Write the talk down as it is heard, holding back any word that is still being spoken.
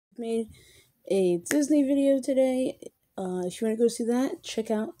made a Disney video today. If you want to go see that, check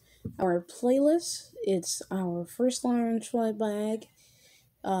out our playlist. It's our first launch fly bag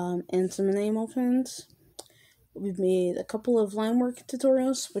and some enamel pins. We've made a couple of line work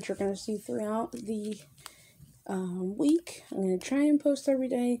tutorials, which you're going to see throughout the week. I'm going to try and post every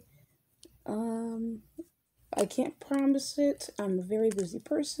day. I can't promise it. I'm a very busy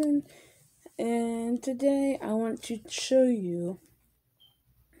person. And today I want to show you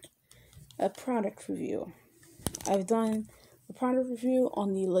a product review. I've done a product review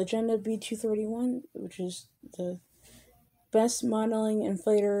on the Legenda B231, which is the best modeling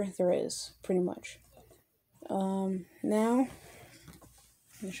inflator there is, pretty much. Now, I'm going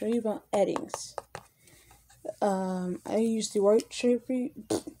to show you about Eddings. I use the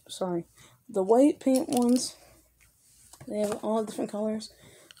the white paint ones. They have all different colors.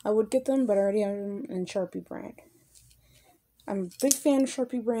 I would get them, but I already have them in Sharpie brand. I'm a big fan of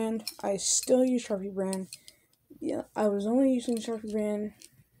Sharpie brand. I still use Sharpie brand. Yeah, I was only using Sharpie brand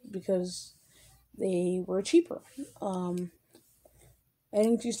because they were cheaper. Eddings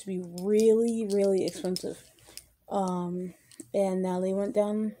used to be really, really expensive. And now they went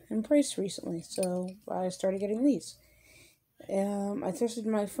down in price recently, so I started getting these. I tested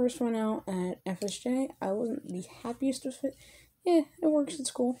my first one out at FSJ. I wasn't the happiest with it. Yeah, it works, it's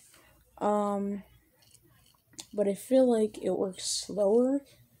cool. But I feel like it works slower,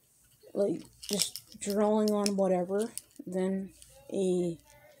 like just drawing on whatever, than a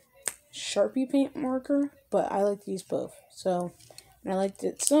Sharpie paint marker. But I like to use both. So, and I liked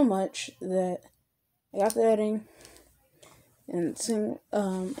it so much that I got the Edding and in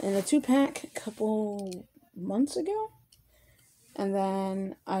a 2-pack a couple months ago. And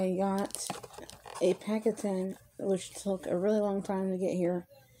then I got a pack of 10, which took a really long time to get here.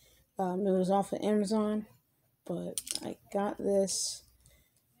 It was off of Amazon, but I got this.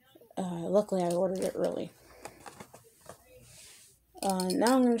 Luckily, I ordered it early.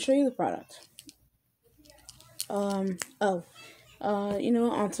 Now I'm going to show you the product. You know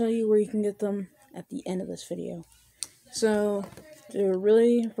what? I'll tell you where you can get them at the end of this video. So, to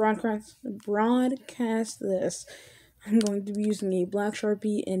really broadcast this, I'm going to be using a black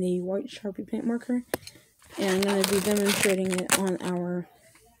Sharpie and a white Sharpie paint marker. And I'm going to be demonstrating it on our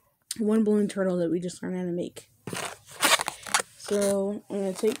one balloon turtle that we just learned how to make. So, I'm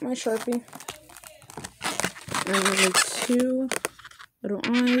going to take my Sharpie. And I'm going to make 2 little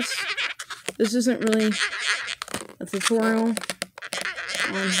eyes. This isn't really a tutorial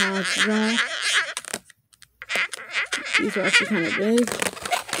on how to draw. These are actually kind of big.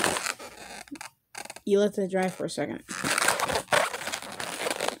 You let that dry for a second.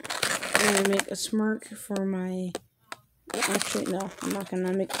 I'm going to make a smirk for my... Actually, no, I'm not going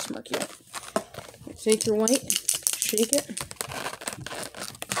to make a smirk yet. Take your white, shake it,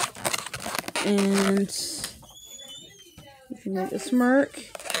 and you can make a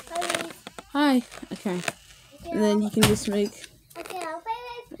smirk. Hi. Okay. And then you can just make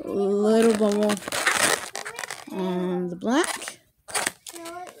a little bubble on the black.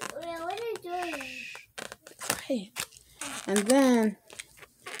 And then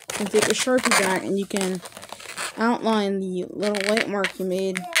you can take a Sharpie back and you can outline the little white mark you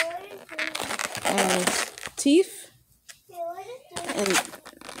made as teeth. And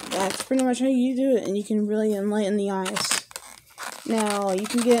that's pretty much how you do it. And you can really enlighten the eyes. Now, you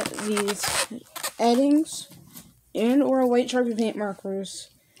can get these Eddings and or white Sharpie paint markers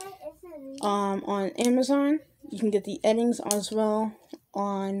on Amazon. You can get the Eddings as well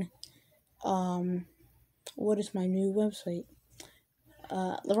on what is my new website?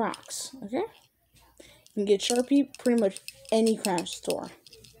 The Rocks, okay? You can get Sharpie pretty much any craft store.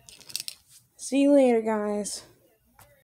 See you later, guys.